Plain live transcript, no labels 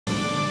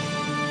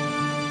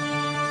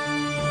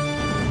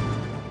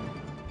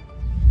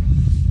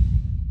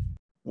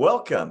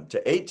Welcome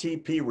to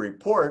ATP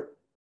Report.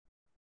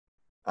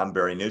 I'm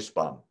Barry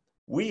Nussbaum.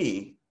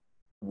 We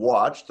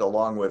watched,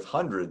 along with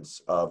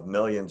hundreds of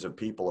millions of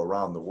people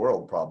around the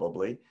world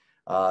probably,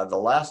 the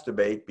last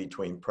debate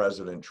between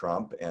President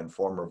Trump and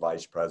former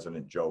Vice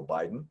President Joe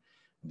Biden.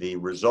 The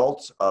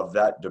results of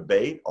that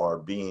debate are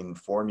being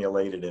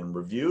formulated and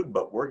reviewed,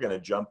 but we're going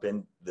to jump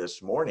in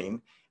this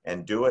morning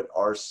and do it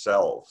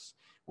ourselves.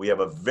 We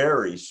have a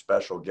very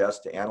special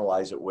guest to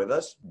analyze it with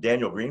us.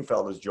 Daniel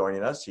Greenfield is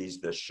joining us.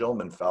 He's the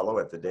Shillman Fellow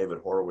at the David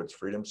Horowitz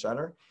Freedom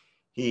Center.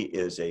 He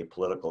is a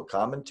political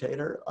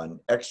commentator, an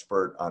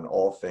expert on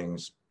all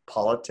things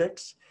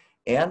politics,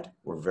 and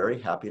we're very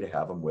happy to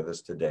have him with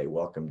us today.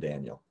 Welcome,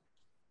 Daniel.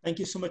 Thank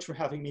you so much for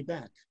having me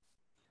back.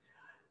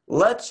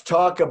 Let's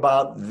talk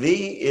about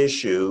the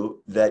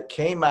issue that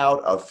came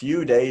out a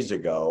few days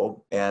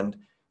ago, and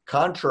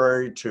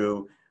contrary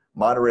to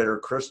moderator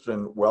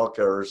Kristen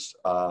Welker's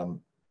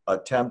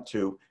attempt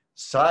to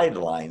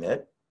sideline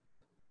it,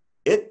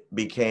 it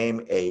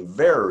became a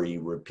very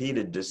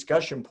repeated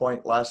discussion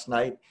point last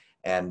night,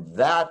 and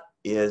that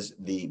is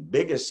the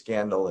biggest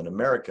scandal in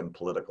American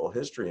political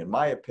history, in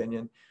my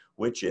opinion,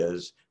 which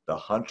is the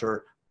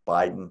Hunter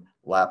Biden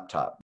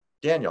laptop.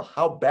 Daniel,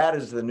 how bad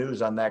is the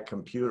news on that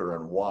computer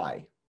and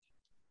why?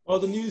 Well,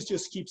 the news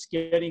just keeps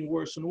getting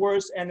worse and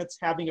worse, and it's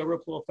having a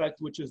ripple effect,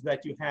 which is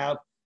that you have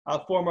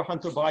former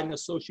Hunter Biden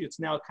associates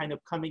now kind of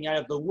coming out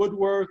of the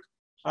woodwork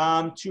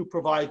to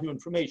provide new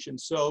information.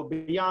 So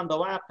beyond the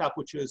laptop,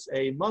 which is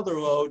a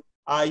motherlode,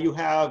 you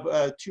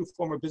have two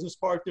former business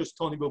partners.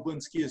 Tony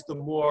Bobulinski is the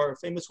more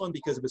famous one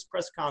because of his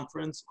press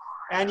conference.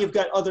 And you've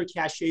got other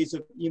caches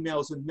of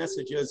emails and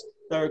messages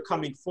that are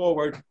coming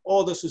forward.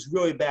 All this is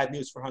really bad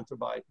news for Hunter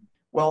Biden.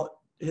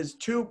 Well, his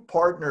two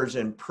partners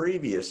in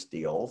previous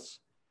deals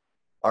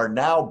are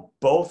now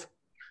both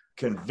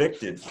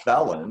convicted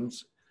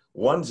felons.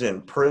 One's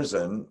in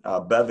prison,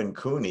 Bevan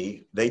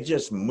Cooney. They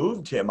just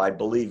moved him, I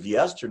believe,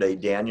 yesterday,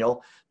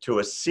 Daniel, to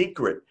a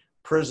secret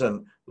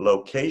prison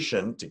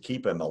location to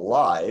keep him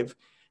alive.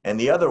 And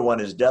the other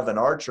one is Devin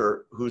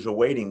Archer, who's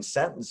awaiting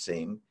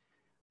sentencing.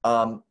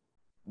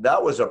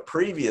 That was a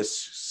previous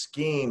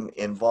scheme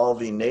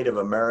involving Native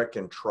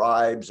American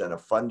tribes and a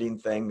funding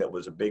thing that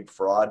was a big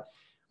fraud.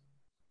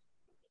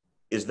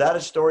 Is that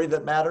a story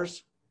that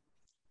matters?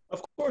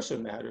 Of course it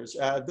matters.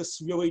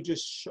 This really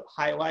just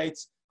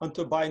highlights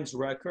Hunter Biden's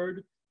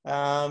record.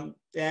 And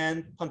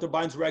Hunter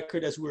Biden's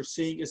record, as we're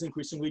seeing, is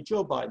increasingly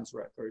Joe Biden's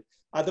record.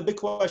 The big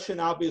question,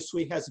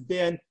 obviously, has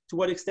been, to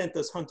what extent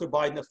does Hunter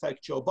Biden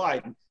affect Joe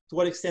Biden? To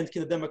what extent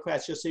can the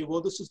Democrats just say,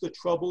 well, this is the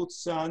troubled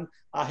son,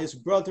 his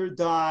brother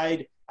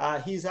died,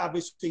 he's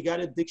obviously got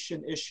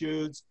addiction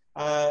issues,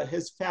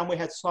 his family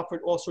had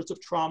suffered all sorts of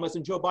traumas,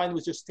 and Joe Biden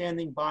was just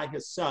standing by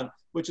his son,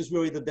 which is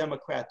really the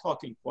Democrat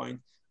talking point.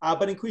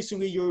 But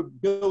increasingly, you're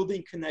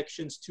building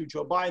connections to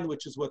Joe Biden,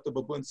 which is what the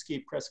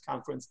Bobulinski press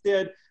conference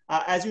did.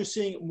 As you're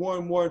seeing more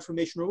and more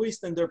information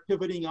released, and they're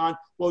pivoting on,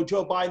 well,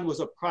 Joe Biden was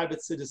a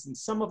private citizen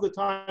some of the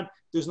time.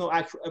 There's no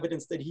actual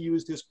evidence that he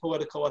used his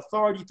political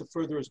authority to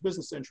further his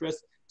business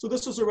interests. So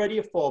this was already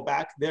a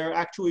fallback. They're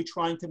actually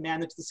trying to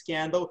manage the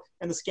scandal,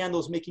 and the scandal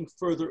is making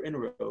further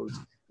inroads.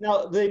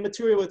 Now, the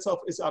material itself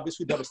is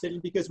obviously devastating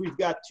because we've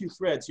got two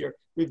threads here.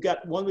 We've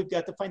got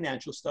the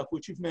financial stuff,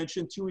 which you've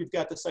mentioned. Two, we've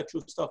got the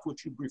sexual stuff,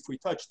 which you briefly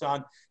touched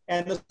on.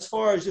 And as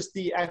far as just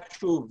the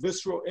actual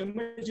visceral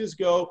images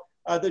go,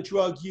 the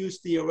drug use,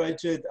 the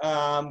alleged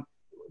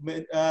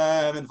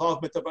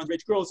involvement of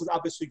underage girls is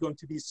obviously going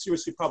to be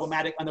seriously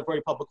problematic on a very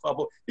public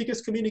level,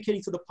 because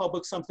communicating to the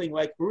public something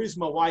like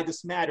Burisma, why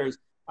this matters,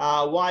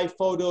 why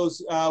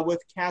photos with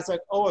Kazakh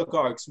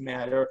oligarchs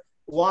matter,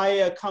 why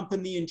a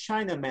company in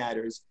China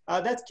matters.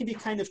 That can be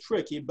kind of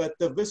tricky, but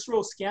the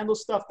visceral scandal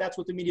stuff, that's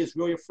what the media is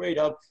really afraid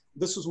of.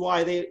 This is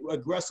why they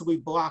aggressively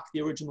blocked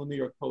the original New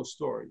York Post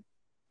story.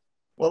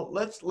 Well,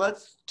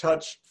 let's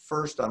touch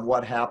first on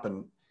what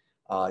happened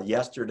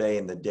yesterday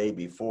and the day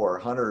before.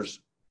 Hunter's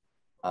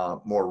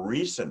more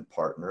recent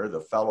partner,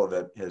 the fellow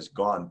that has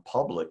gone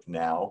public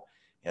now,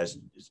 is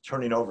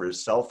turning over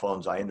his cell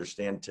phones, I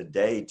understand,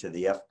 today to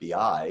the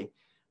FBI,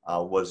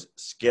 was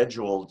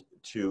scheduled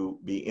to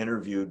be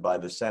interviewed by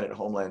the Senate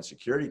Homeland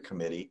Security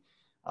Committee,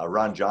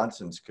 Ron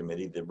Johnson's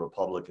committee, the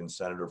Republican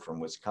senator from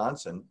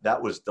Wisconsin.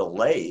 That was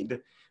delayed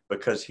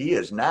because he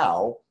is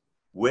now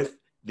with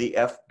the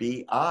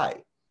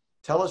FBI.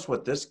 Tell us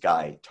what this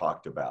guy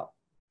talked about.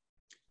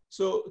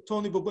 So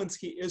Tony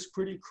Bobulinski is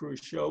pretty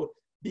crucial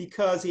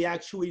because he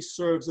actually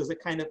serves as a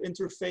kind of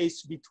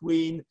interface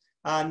between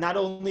not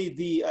only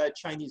the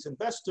Chinese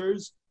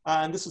investors,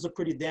 and this is a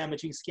pretty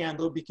damaging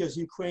scandal because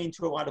Ukraine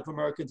to a lot of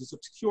Americans is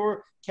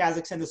obscure,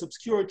 Kazakhstan is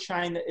obscure,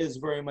 China is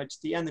very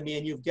much the enemy,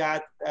 and you've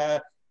got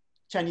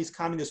Chinese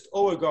communist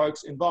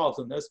oligarchs involved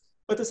in this.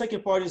 But the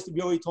second part is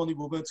really Tony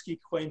Bobulinski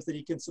claims that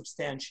he can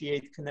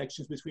substantiate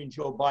connections between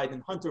Joe Biden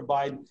and Hunter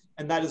Biden,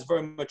 and that is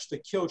very much the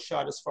kill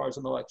shot as far as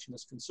an election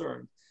is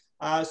concerned.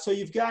 So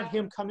you've got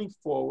him coming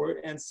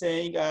forward and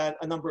saying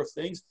a number of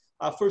things.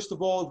 First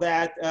of all,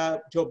 that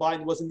Joe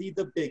Biden was indeed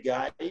the big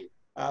guy,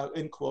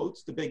 in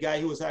quotes, the big guy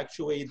who was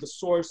actually the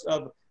source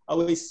of at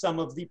least some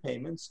of the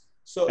payments.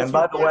 So And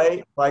by the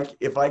way,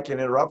 if I can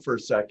interrupt for a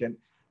second,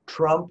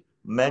 Trump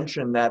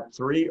mentioned that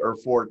 3 or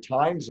 4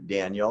 times,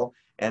 Daniel,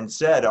 and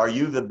said, "Are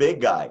you the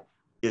big guy?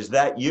 Is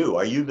that you?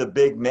 Are you the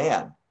big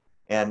man?"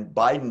 And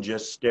Biden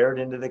just stared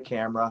into the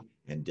camera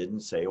and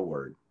didn't say a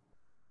word.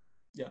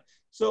 Yeah.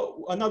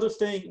 So another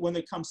thing when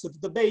it comes to the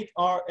debate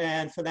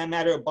and for that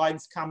matter,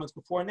 Biden's comments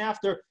before and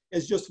after,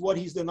 is just what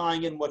he's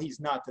denying and what he's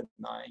not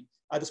denying.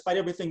 Despite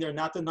everything, they're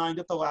not denying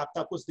that the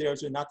laptop was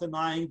theirs. They're not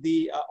denying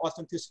the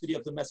authenticity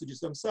of the messages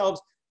themselves.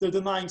 They're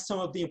denying some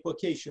of the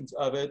implications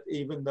of it,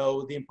 even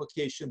though the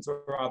implications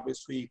are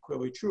obviously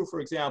clearly true. For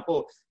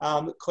example,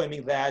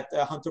 claiming that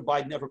Hunter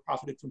Biden never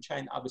profited from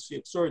China, obviously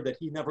absurd, that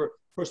he never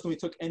personally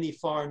took any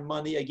foreign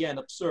money, again,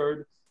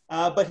 absurd.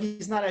 But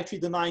he's not actually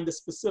denying the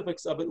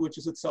specifics of it, which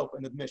is itself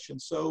an admission.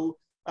 So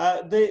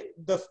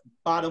the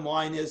bottom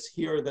line is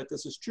here that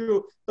this is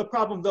true. The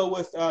problem, though,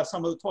 with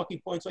some of the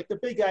talking points, like the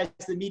big guys,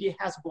 the media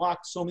has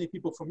blocked so many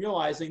people from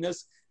realizing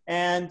this.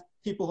 And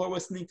people who are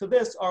listening to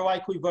this are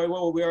likely very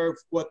well aware of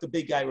what the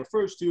big guy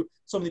refers to.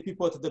 So many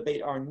people at the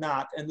debate are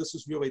not. And this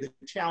is really the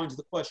challenge.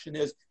 The question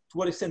is, to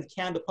what extent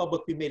can the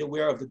public be made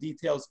aware of the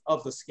details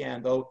of the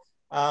scandal?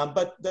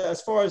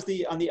 As far as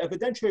on the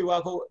evidentiary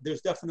level,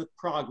 there's definite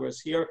progress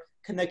here.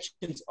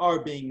 Connections are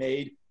being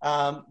made.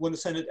 When the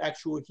Senate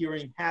actual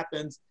hearing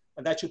happens,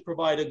 that should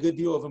provide a good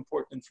deal of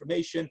important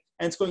information.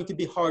 And it's going to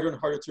be harder and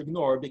harder to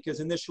ignore, because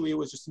initially it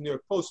was just a New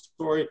York Post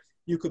story.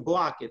 You could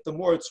block it. The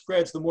more it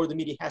spreads, the more the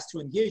media has to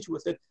engage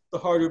with it, the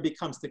harder it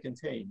becomes to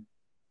contain.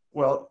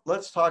 Well,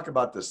 let's talk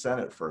about the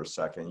Senate for a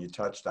second. You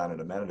touched on it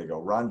a minute ago.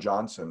 Ron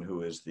Johnson,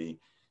 who is the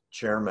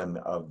chairman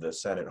of the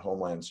Senate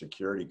Homeland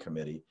Security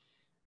Committee,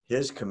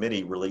 his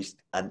committee released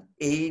an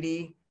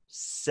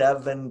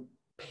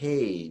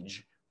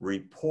 87-page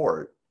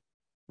report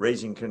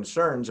raising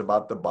concerns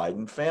about the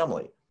Biden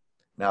family.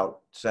 Now,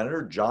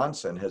 Senator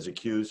Johnson has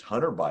accused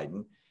Hunter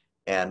Biden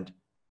and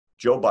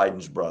Joe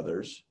Biden's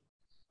brothers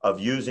of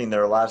using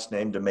their last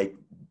name to make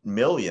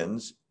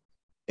millions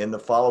in the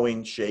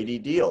following shady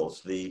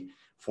deals: the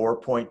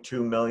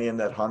 $4.2 million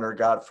that Hunter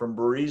got from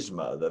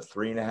Burisma, the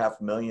 $3.5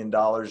 million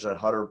that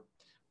Hunter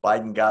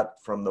Biden got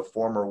from the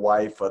former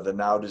wife of the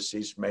now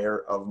deceased mayor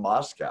of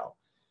Moscow.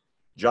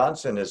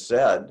 Johnson has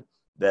said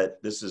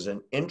that this is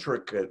an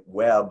intricate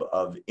web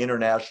of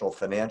international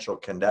financial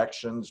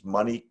connections,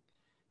 money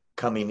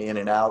coming in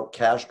and out,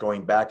 cash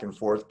going back and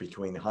forth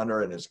between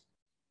Hunter and his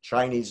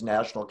Chinese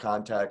national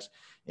contacts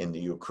in the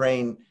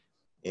Ukraine,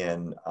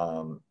 in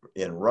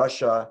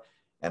Russia,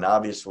 and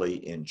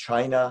obviously in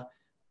China.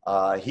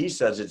 He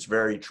says it's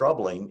very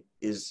troubling.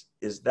 Is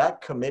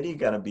that committee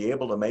going to be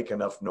able to make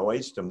enough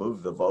noise to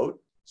move the vote?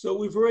 So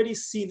we've already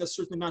seen a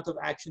certain amount of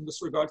action in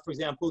this regard. For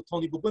example,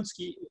 Tony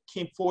Bobulinski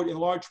came forward in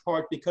large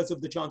part because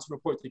of the Johnson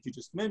report that you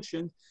just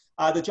mentioned.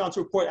 The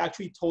Johnson report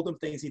actually told him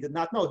things he did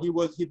not know.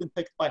 He'd been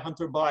picked by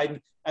Hunter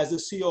Biden as the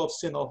CEO of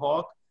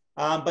Sinohawk.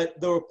 But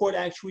the report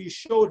actually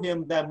showed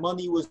him that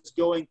money was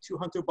going to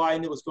Hunter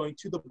Biden, it was going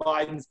to the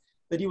Bidens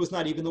that he was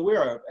not even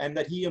aware of, and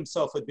that he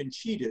himself had been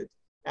cheated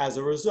as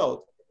a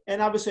result. And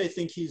obviously, I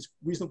think he's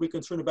reasonably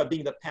concerned about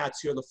being the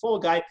patsy or the fall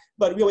guy,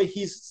 but really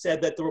he's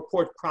said that the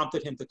report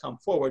prompted him to come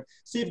forward.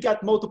 So you've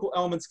got multiple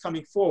elements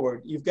coming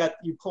forward. You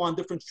pull on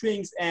different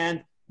strings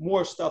and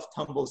more stuff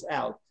tumbles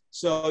out.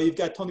 So you've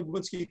got Tony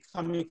Bobulinski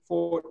coming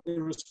forward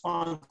in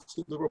response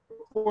to the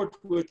report,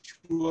 which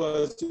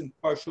was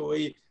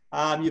impartially.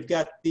 You've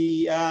got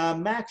the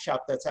Mac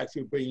shop that's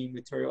actually bringing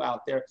material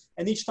out there.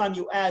 And each time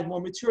you add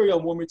more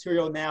material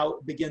now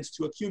begins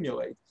to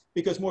accumulate,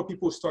 because more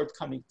people start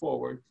coming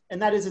forward.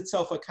 And that is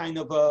itself a kind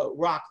of a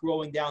rock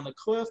rolling down a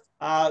cliff.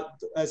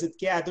 As it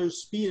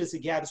gathers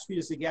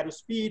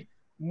speed,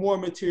 more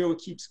material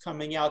keeps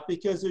coming out,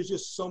 because there's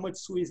just so much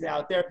squeeze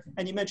out there.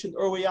 And you mentioned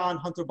early on,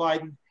 Hunter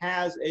Biden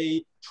has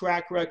a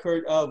track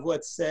record of,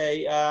 let's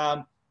say,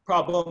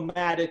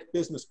 problematic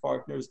business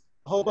partners.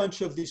 A whole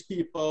bunch of these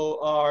people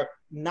are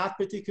not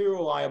particularly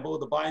reliable.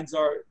 The Bidens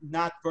are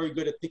not very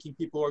good at picking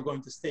people who are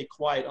going to stay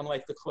quiet,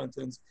 unlike the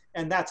Clintons.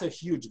 And that's a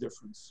huge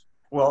difference.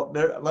 Well,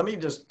 let me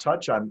just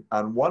touch on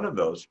one of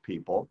those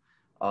people.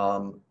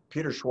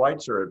 Peter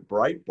Schweitzer at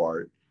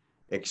Breitbart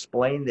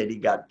explained that he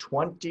got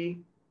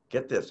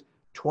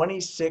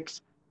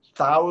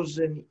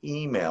 26,000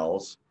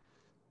 emails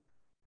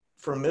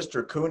from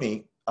Mr.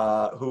 Cooney,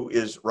 who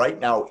is right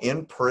now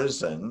in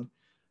prison,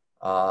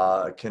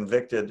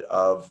 convicted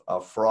of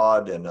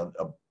fraud and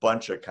a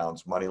bunch of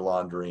counts, money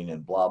laundering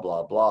and blah,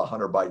 blah, blah,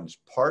 Hunter Biden's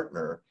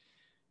partner.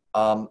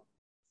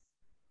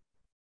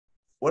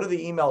 What do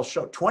the emails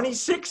show?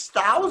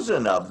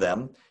 26,000 of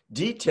them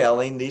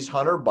detailing these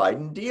Hunter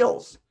Biden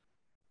deals.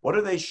 What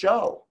do they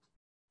show?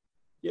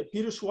 Yeah,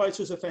 Peter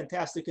Schweitzer is a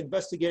fantastic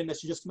investigator. And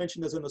as you just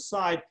mentioned as an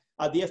aside,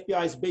 the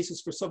FBI's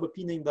basis for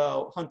subpoenaing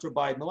the Hunter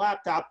Biden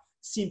laptop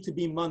seemed to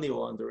be money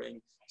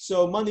laundering.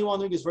 So money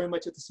laundering is very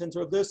much at the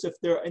center of this. If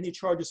there are any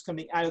charges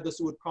coming out of this,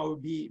 it would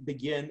probably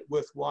begin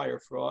with wire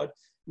fraud.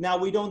 Now,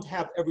 we don't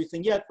have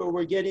everything yet, but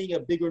we're getting a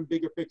bigger and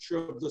bigger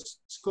picture of the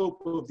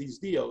scope of these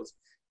deals.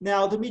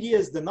 Now, the media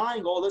is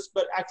denying all this,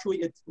 but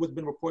actually it was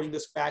been reporting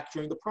this back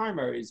during the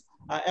primaries.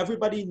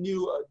 Everybody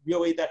knew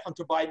really that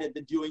Hunter Biden had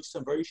been doing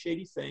some very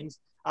shady things.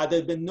 There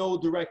had been no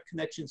direct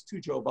connections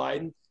to Joe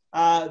Biden.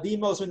 The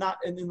emails are not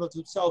in and of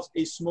themselves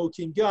a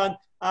smoking gun,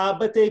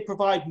 but they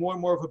provide more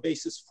and more of a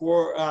basis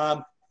for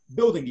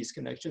building these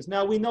connections.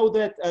 Now, we know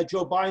that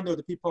Joe Biden or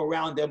the people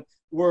around him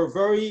were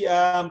very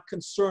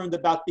concerned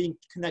about being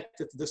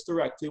connected to this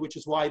directly, which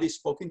is why they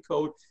spoke in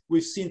code.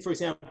 We've seen, for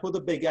example, the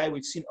big guy,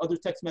 we've seen other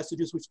text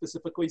messages which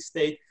specifically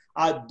state,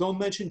 don't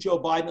mention Joe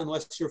Biden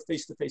unless you're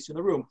face-to-face in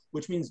the room,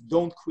 which means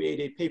don't create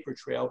a paper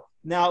trail.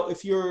 Now,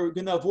 if you're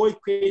gonna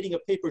avoid creating a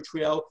paper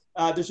trail,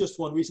 there's just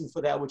one reason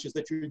for that, which is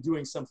that you're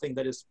doing something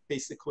that is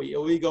basically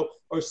illegal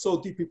or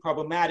so deeply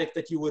problematic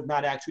that you would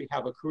not actually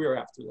have a career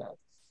after that.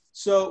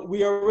 So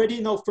we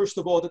already know, first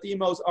of all, that the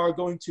emails are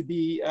going to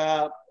be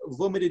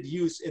limited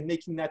use in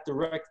making that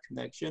direct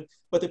connection,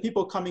 but the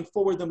people coming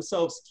forward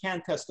themselves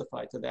can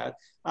testify to that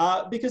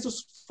because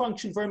it's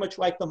functioned very much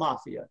like the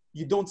mafia.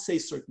 You don't say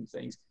certain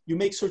things. You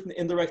make certain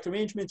indirect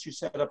arrangements, you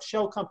set up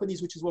shell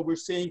companies, which is what we're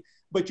seeing,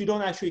 but you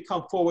don't actually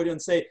come forward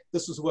and say,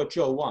 this is what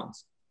Joe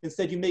wants.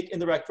 Instead, you make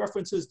indirect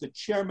references, the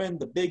chairman,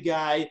 the big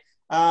guy,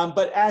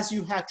 but as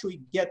you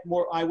actually get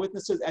more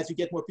eyewitnesses, as you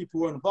get more people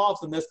who are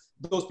involved in this,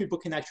 those people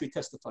can actually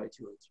testify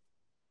to it.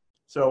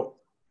 So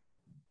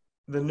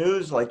the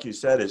news, like you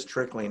said, is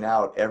trickling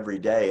out every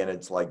day, and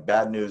it's like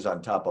bad news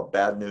on top of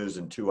bad news,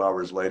 and 2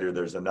 hours later,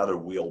 there's another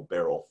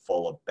wheelbarrow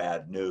full of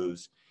bad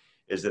news.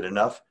 Is it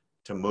enough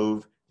to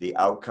move the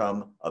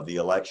outcome of the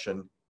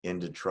election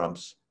into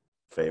Trump's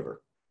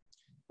favor?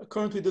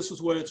 Currently, this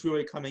is what it's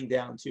really coming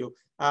down to.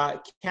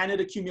 Can it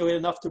accumulate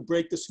enough to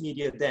break this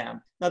media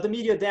dam? Now, the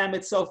media dam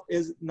itself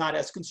is not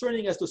as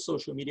concerning as the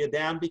social media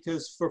dam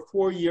because for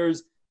 4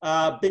 years,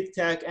 big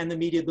tech and the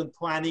media have been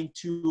planning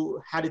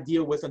to how to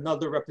deal with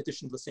another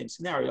repetition of the same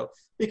scenario.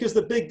 Because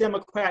the big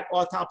Democrat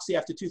autopsy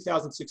after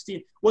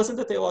 2016 wasn't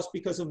that they lost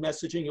because of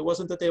messaging. It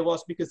wasn't that they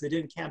lost because they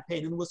didn't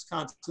campaign in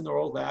Wisconsin or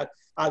all that.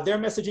 Their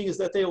messaging is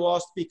that they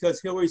lost because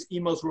Hillary's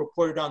emails were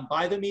reported on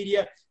by the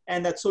media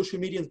and that social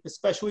media,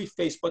 especially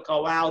Facebook,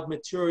 allowed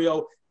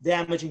material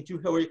damaging to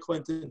Hillary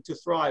Clinton to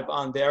thrive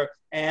on there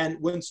and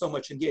win so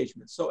much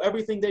engagement. So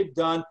everything they've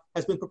done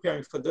has been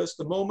preparing for this.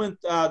 The moment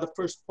the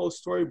first post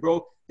story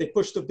broke, they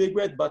pushed the big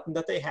red button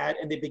that they had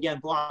and they began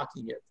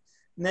blocking it.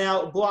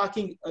 Now,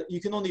 blocking, you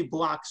can only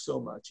block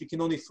so much. You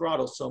can only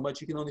throttle so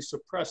much. You can only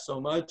suppress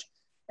so much.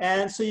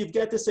 And so you've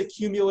got this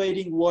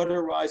accumulating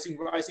water rising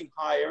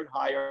higher and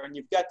higher. And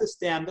you've got this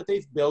dam that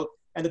they've built,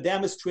 and the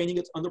dam is straining,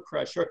 it's under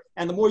pressure.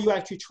 And the more you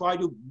actually try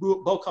to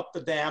bulk up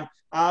the dam,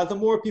 the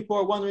more people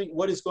are wondering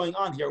what is going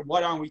on here.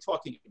 What are we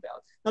talking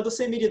about? Now, the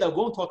same media that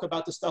won't talk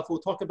about this stuff will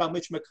talk about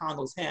Mitch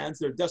McConnell's hands.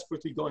 They're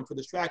desperately going for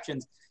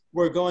distractions.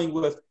 We're going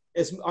with,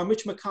 are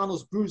Mitch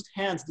McConnell's bruised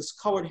hands,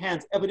 discolored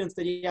hands, evidence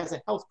that he has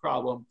a health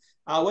problem?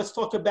 Let's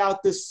talk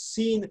about this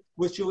scene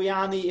with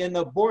Giuliani in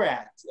the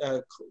Borat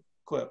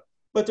clip.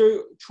 But they're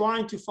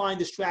trying to find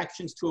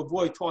distractions to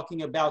avoid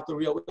talking about the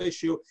real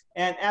issue.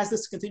 And as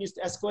this continues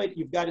to escalate,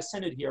 you've got a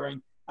Senate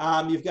hearing,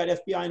 you've got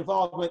FBI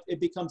involvement, it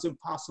becomes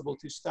impossible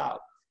to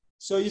stop.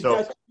 So you've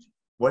got—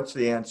 What's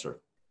the answer?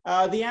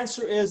 The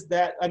answer is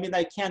that, I mean,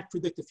 I can't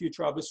predict the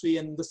future, obviously,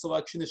 and this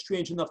election is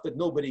strange enough that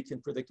nobody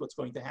can predict what's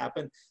going to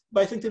happen.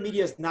 But I think the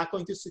media is not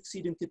going to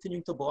succeed in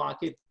continuing to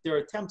block it. Their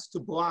attempts to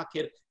block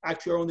it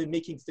actually are only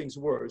making things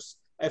worse.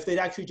 If they'd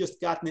actually just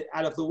gotten it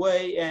out of the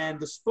way and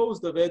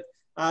disposed of it,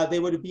 they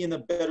would be in a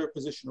better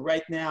position.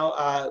 Right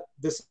now,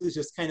 this is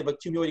just kind of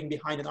accumulating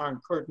behind an iron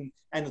curtain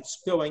and it's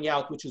spilling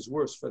out, which is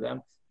worse for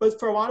them. But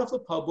for a lot of the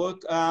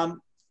public,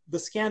 the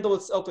scandal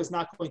itself is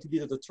not going to be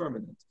the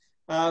determinant.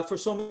 For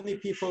so many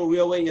people,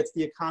 really, it's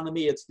the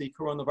economy, it's the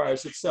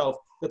coronavirus itself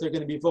that they're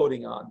going to be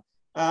voting on.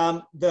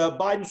 The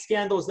Biden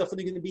scandal is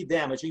definitely going to be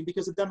damaging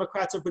because the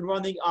Democrats have been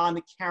running on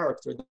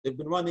character. They've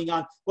been running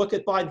on, look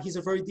at Biden, he's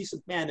a very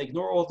decent man.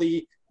 Ignore all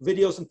the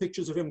videos and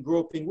pictures of him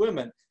groping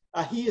women.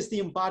 He is the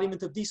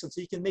embodiment of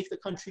decency. He can make the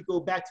country go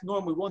back to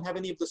normal. We won't have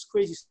any of this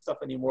crazy stuff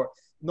anymore.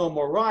 No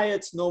more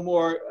riots, no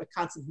more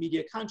constant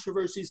media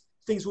controversies.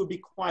 Things will be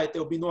quiet,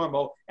 they'll be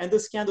normal. And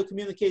this scandal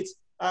communicates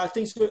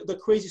the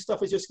crazy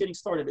stuff is just getting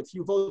started. If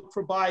you vote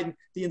for Biden,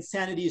 the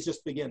insanity is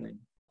just beginning.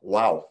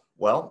 Wow.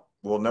 Well,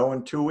 we'll know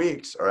in 2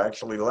 weeks, or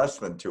actually less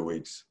than 2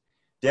 weeks.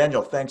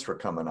 Daniel, thanks for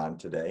coming on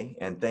today.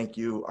 And thank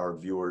you, our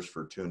viewers,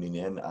 for tuning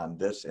in on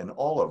this and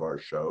all of our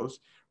shows.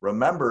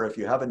 Remember, if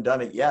you haven't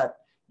done it yet,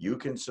 you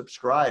can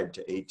subscribe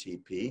to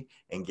ATP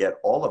and get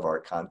all of our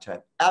content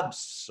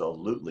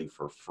absolutely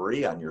for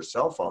free on your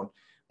cell phone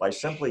by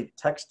simply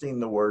texting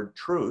the word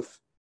truth,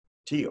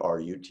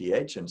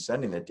 TRUTH, and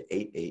sending it to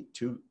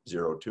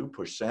 88202,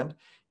 push send.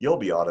 You'll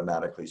be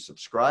automatically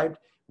subscribed.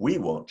 We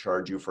won't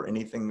charge you for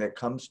anything that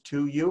comes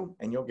to you,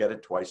 and you'll get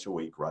it twice a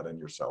week right on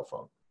your cell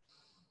phone.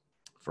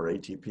 For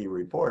ATP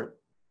Report,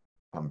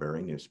 I'm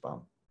Barry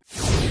Nussbaum.